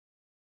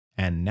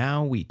And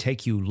now we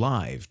take you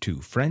live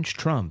to French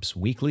Trump's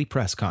weekly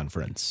press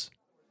conference.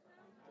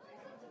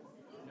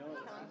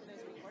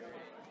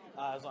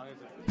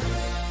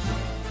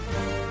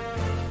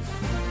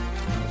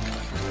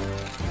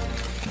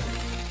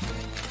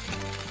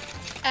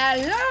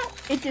 Hello,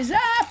 it is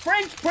I,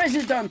 French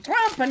President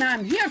Trump, and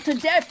I'm here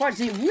today for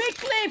the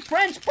weekly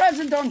French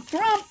President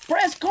Trump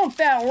press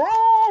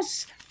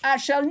conference. I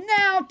shall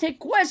now take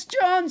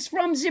questions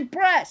from the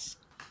press.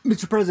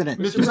 Mr. President.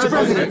 Mr.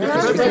 President.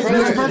 Yes,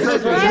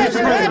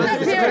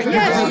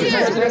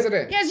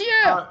 President. Yes,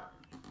 you.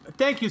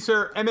 Thank you,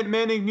 sir. Emmett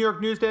Manning, New York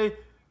Newsday.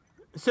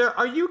 Sir,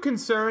 are you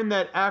concerned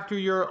that after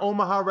your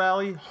Omaha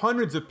rally,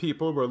 hundreds of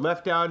people were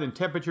left out in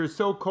temperatures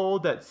so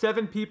cold that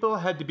 7 people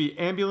had to be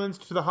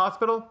ambulanced to the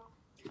hospital?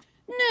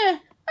 No,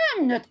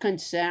 I'm not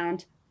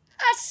concerned.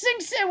 I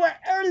think they were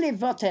early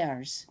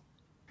voters.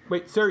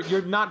 Wait, sir,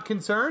 you're not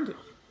concerned?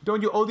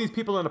 Don't you owe these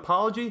people an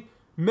apology?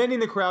 Many in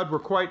the crowd were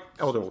quite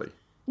elderly.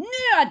 No,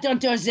 I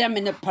don't owe them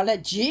an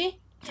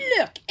apology.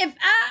 Look, if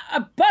I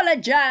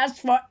apologized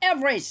for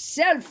every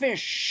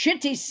selfish,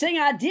 shitty thing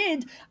I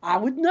did, I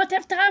would not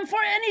have time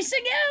for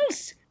anything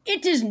else.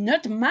 It is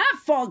not my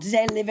fault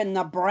they live in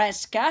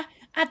Nebraska.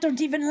 I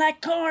don't even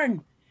like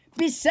corn.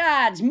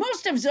 Besides,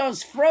 most of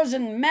those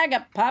frozen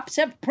mega pups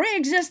have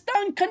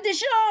pre-existing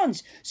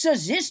conditions, so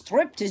this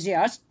trip to the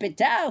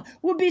hospital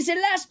will be the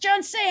last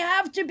chance they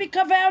have to be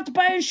covered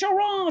by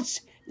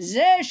insurance.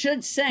 They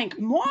should thank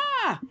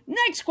moi.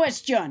 Next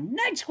question.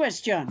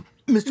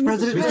 Mr.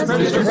 President.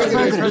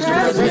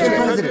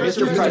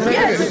 Mr.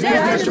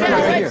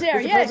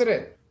 President. Yes.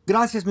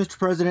 Gracias, Mr.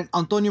 President.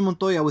 Antonio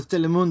Montoya with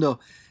Telemundo.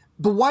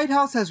 The White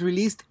House has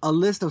released a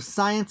list of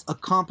science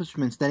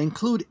accomplishments that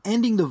include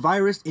ending the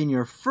virus in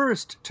your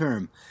first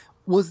term.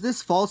 Was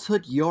this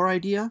falsehood your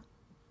idea?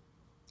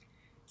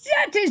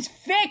 That is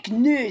fake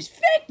news.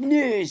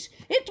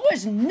 It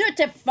was not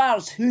a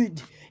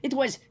falsehood. It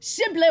was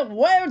simply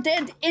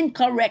worded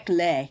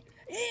incorrectly.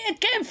 It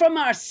came from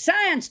our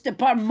science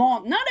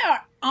department, not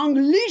our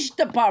English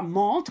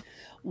department.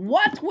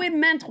 What we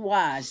meant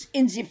was,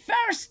 in the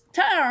first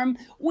term,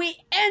 we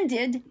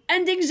ending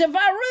the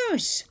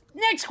virus.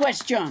 Next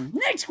question.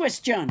 Mr.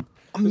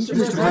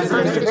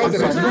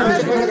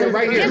 President,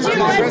 right here. Yes, you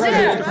right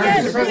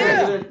there.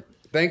 Yes, you.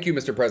 Thank you,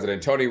 Mr.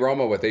 President. Tony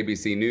Romo with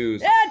ABC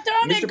News.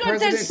 Tony, Mr. good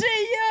President. to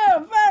see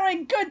you.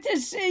 Very good to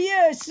see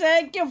you.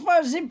 Thank you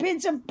for the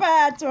pizza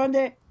pie,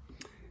 Tony.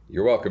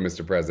 You're welcome,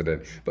 Mr.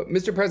 President. But,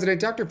 Mr. President,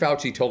 Dr.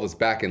 Fauci told us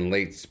back in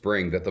late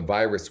spring that the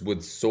virus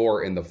would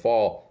soar in the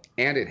fall,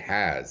 and it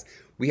has.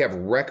 We have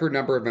record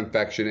number of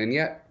infection, and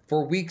yet,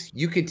 for weeks,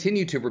 you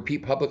continue to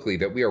repeat publicly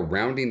that we are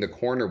rounding the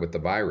corner with the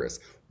virus.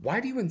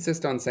 Why do you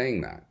insist on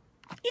saying that?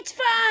 It's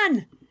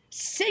fun.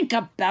 Think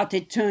about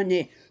it,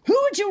 Tony. Who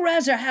would you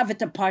rather have at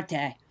the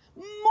party?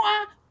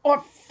 Moi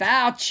or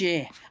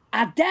Fauci?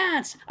 I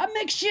dance. I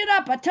make shit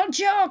up. I tell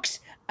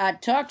jokes. I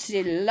talk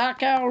the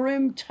locker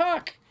room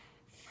talk.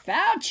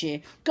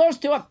 Fauci goes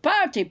to a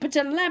party, puts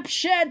a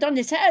lampshade on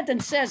his head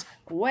and says,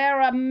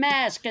 wear a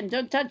mask and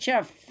don't touch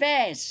your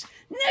face.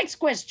 Next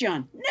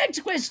question.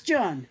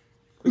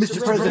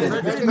 Mr. President.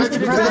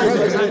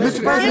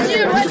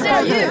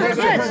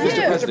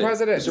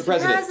 Mr.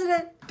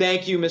 President.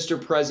 Thank you,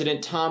 Mr.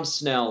 President. Tom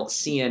Snell,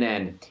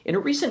 CNN. In a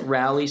recent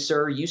rally,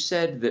 sir, you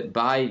said that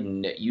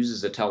Biden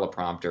uses a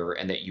teleprompter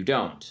and that you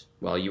don't.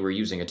 Well, you were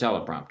using a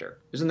teleprompter.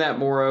 Isn't that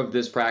more of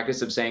this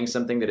practice of saying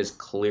something that is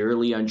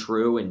clearly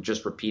untrue and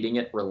just repeating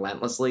it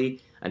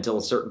relentlessly until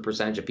a certain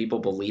percentage of people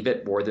believe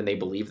it more than they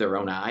believe their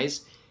own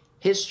eyes?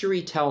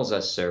 History tells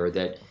us, sir,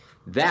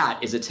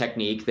 that is a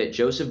technique that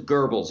Joseph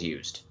Goebbels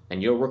used.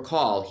 And you'll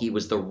recall he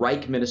was the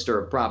Reich Minister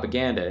of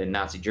Propaganda in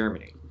Nazi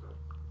Germany.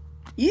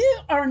 You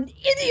are an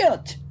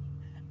idiot.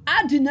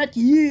 I do not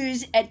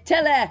use a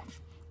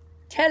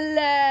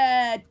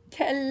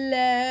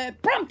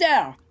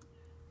teleprompter.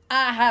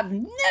 I have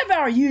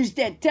never used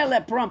a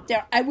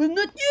teleprompter. I will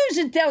not use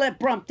a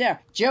teleprompter.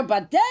 Joe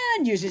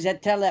Biden uses a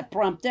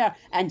teleprompter,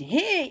 and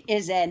he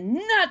is a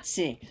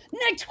Nazi.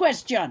 Next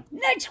question.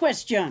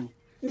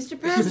 Mr.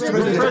 President.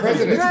 This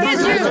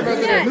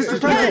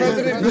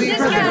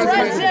guy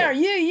right there.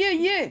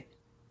 You.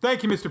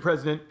 Thank you, Mr.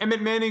 President.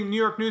 Emmett Manning, New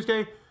York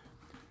Newsday.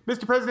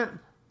 Mr. President,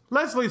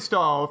 Leslie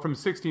Stahl from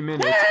 60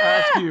 Minutes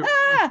asked you...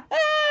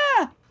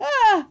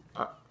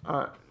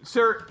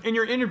 Sir, in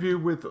your interview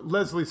with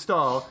Leslie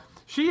Stahl,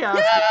 she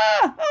asked...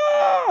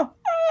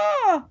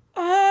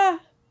 Oh,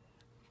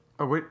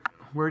 wait,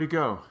 where'd he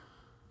go?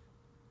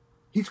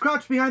 He's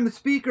crouched behind the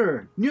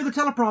speaker, near the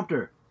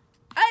teleprompter.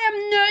 I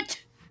am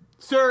not...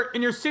 Sir,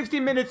 in your 60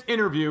 Minutes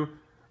interview,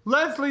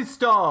 Leslie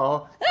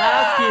Stahl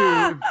asked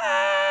you...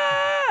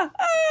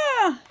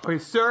 Okay,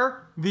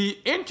 sir, the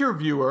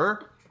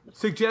interviewer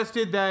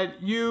suggested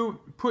that you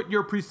put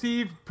your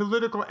perceived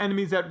political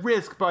enemies at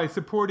risk by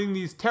supporting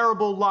these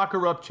terrible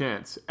locker-up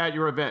chants at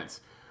your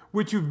events,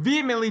 which you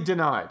vehemently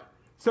denied.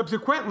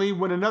 Subsequently,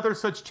 when another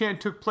such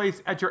chant took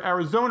place at your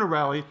Arizona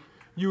rally,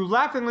 you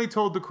laughingly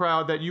told the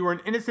crowd that you were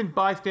an innocent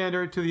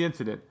bystander to the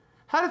incident.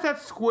 How does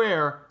that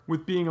square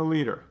with being a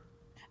leader?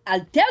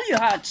 I'll tell you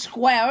how it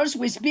squares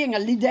with being a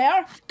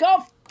leader.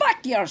 Go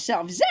fuck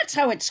yourself. That's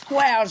how it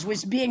squares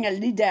with being a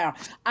leader.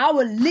 I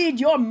will lead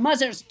your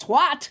mother's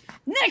twat.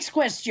 Next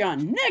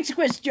question. Next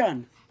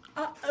question.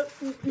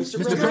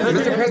 Mr.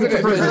 President.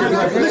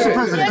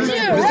 Yes,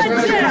 you, right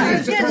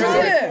there.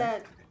 Yes,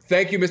 you.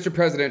 Thank you, Mr.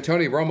 President.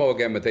 Tony Romo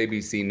again with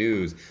ABC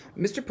News.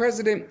 Mr.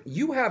 President,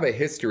 you have a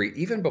history,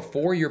 even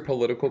before your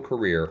political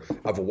career,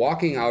 of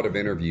walking out of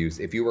interviews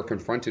if you were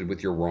confronted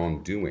with your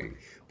wrongdoing.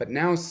 But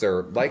now,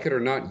 sir, like it or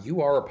not,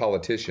 you are a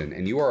politician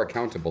and you are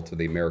accountable to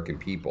the American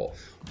people.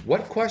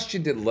 What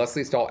question did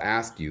Leslie Stahl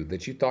ask you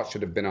that you thought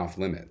should have been off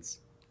limits?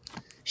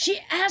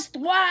 She asked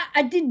why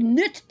I did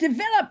not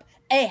develop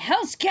a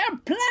healthcare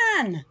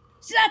plan.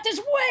 That is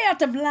way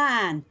out of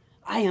line.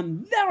 I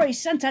am very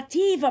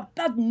sensitive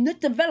about not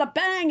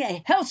developing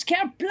a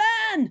healthcare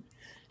plan.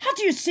 How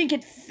do you think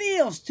it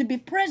feels to be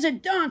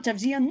President of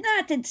the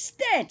United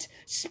States,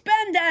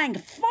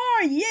 spending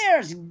 4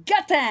 years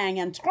gutting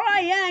and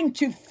trying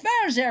to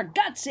further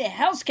gut a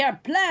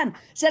healthcare plan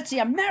that the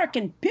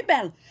American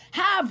people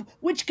have,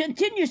 which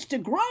continues to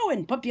grow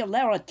in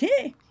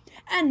popularity,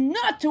 and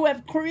not to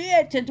have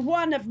created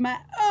one of my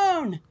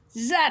own?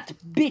 That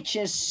bitch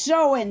is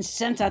so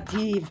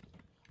insensitive.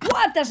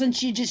 Why doesn't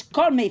she just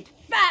call me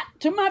fat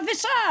to my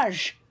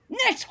visage?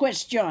 Next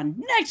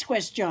question. Next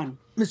question.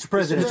 Mr.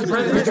 President.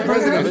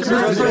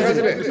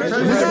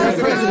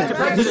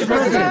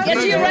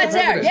 Yes, you right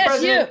there.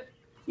 Yes, you.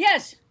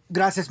 Yes.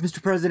 Gracias,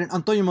 Mr. President.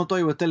 Antonio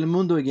Montoya with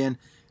Telemundo again.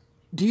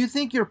 Do you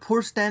think your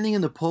poor standing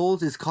in the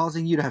polls is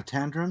causing you to have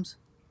tantrums?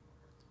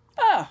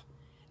 Oh,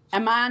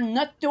 am I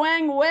not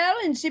doing well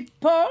in the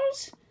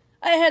polls?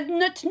 I had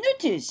not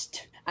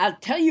noticed. I'll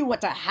tell you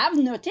what I have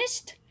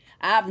noticed.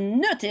 I've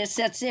noticed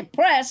that the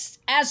press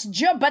asks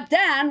Joe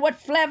Biden what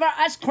flavor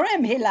ice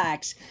cream he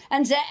likes,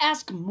 and they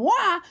ask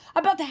moi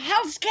about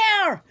health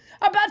care,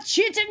 about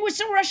cheating with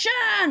the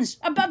Russians,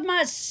 about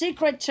my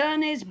secret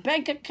Chinese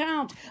bank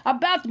account,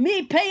 about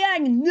me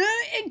paying no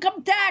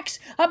income tax,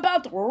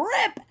 about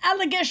rape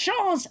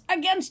allegations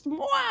against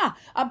moi,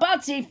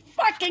 about the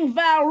fucking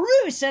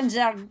virus and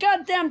their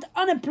goddamn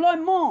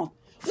unemployment.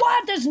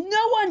 Why does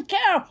no one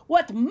care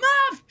what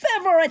my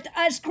favorite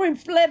ice cream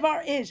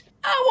flavor is?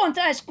 I want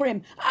ice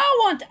cream. I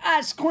want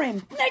ice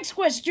cream. Next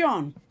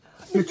question.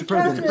 Mr.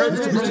 President.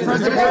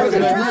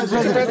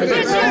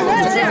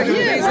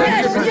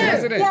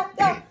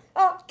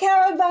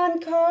 Karen Von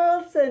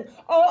Carlson,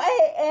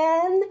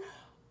 OAN.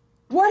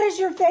 What is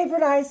your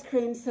favorite ice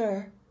cream,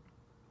 sir?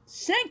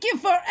 Thank you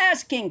for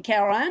asking,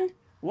 Karen.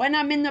 When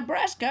I'm in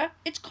Nebraska,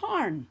 it's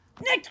corn.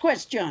 Next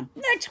question.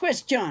 Next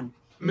question.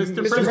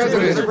 Mr.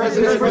 President.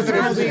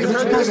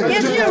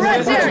 Yes, you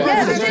right there.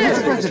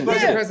 Yes, you.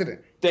 Mr. President.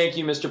 Thank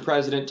you, Mr.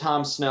 President.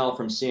 Tom Snell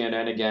from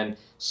CNN again.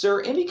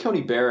 Sir, Amy Coney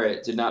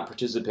Barrett did not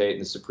participate in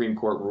the Supreme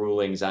Court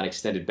rulings on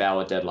extended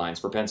ballot deadlines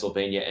for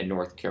Pennsylvania and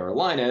North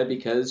Carolina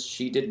because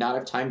she did not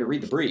have time to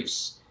read the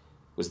briefs.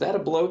 Was that a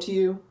blow to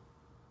you?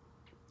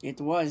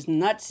 It was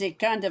not the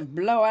kind of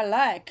blow I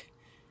like.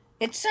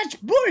 It's such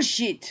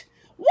bullshit.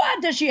 Why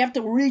does she have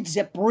to read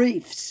the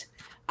briefs?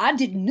 I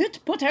did not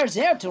put her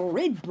there to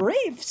read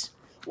briefs.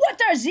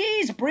 What are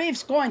these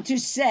briefs going to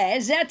say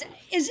that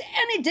is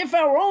any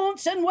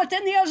different than what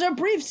any other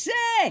briefs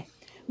say?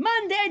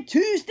 Monday,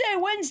 Tuesday,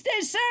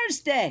 Wednesday,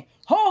 Thursday.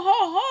 Ho,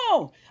 ho,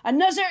 ho.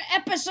 Another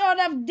episode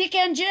of Dick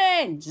and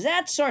Jane.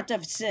 That sort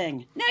of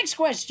thing. Next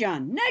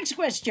question. Next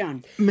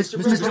question.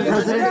 Mr.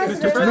 President.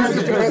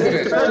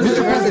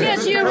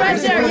 Yes, you right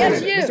there.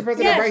 Yes, you. Mr.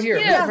 President, yes, right here.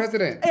 you. Mr.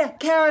 President.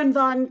 Karen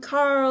Von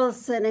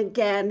Carlson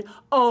again,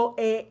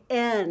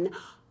 OAN.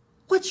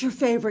 What's your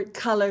favorite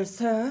color,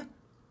 sir?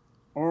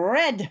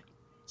 Red.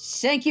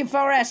 Thank you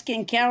for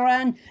asking,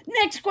 Karen.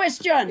 Next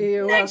question.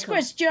 You're Next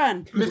welcome.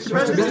 question. Mr.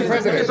 President.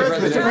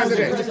 Mr.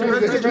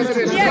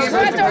 President. Yes,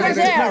 right over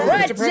there.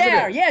 Right Mr. President.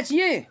 there. Yes,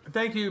 you.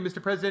 Thank you,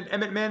 Mr. President.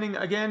 Emmett Manning,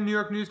 again, New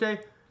York Newsday.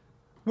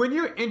 When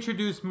you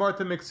introduced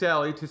Martha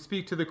McSally to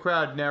speak to the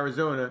crowd in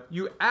Arizona,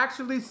 you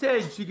actually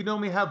said she could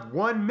only have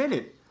 1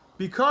 minute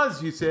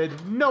because you said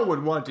no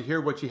one wanted to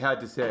hear what she had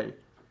to say.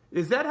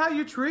 Is that how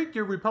you treat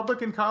your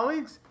Republican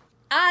colleagues?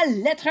 I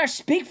let her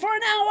speak for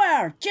an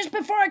hour, just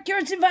before I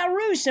cured the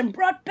virus and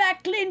brought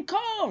back clean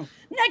coal.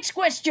 Next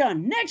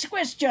question. Next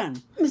question.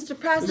 Mr.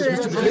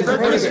 President.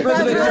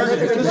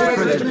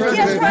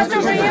 Yes, right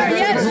over here.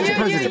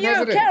 Yes,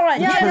 you.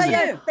 Karen, yes,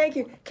 you. Thank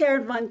you.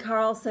 Karen Von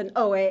Carlson,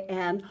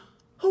 OAN.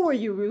 Who are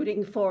you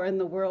rooting for in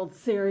the World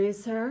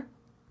Series, sir?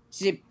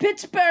 The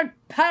Pittsburgh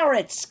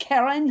Pirates,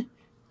 Karen.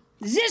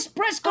 This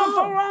press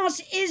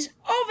conference is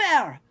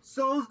over.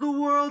 So's the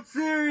World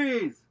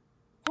Series.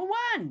 Who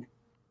won?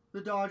 The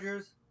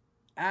Dodgers.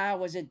 I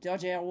was a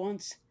Dodger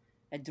once.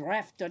 A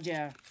draft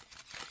Dodger.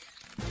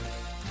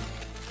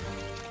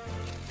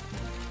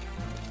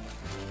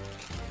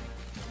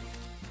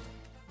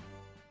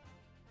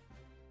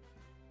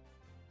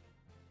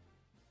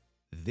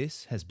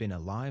 This has been a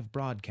live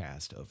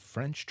broadcast of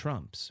French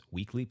Trump's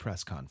weekly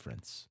press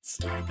conference.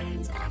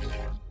 Starbane's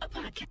Audio,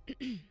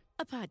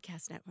 a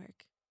podcast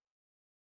network.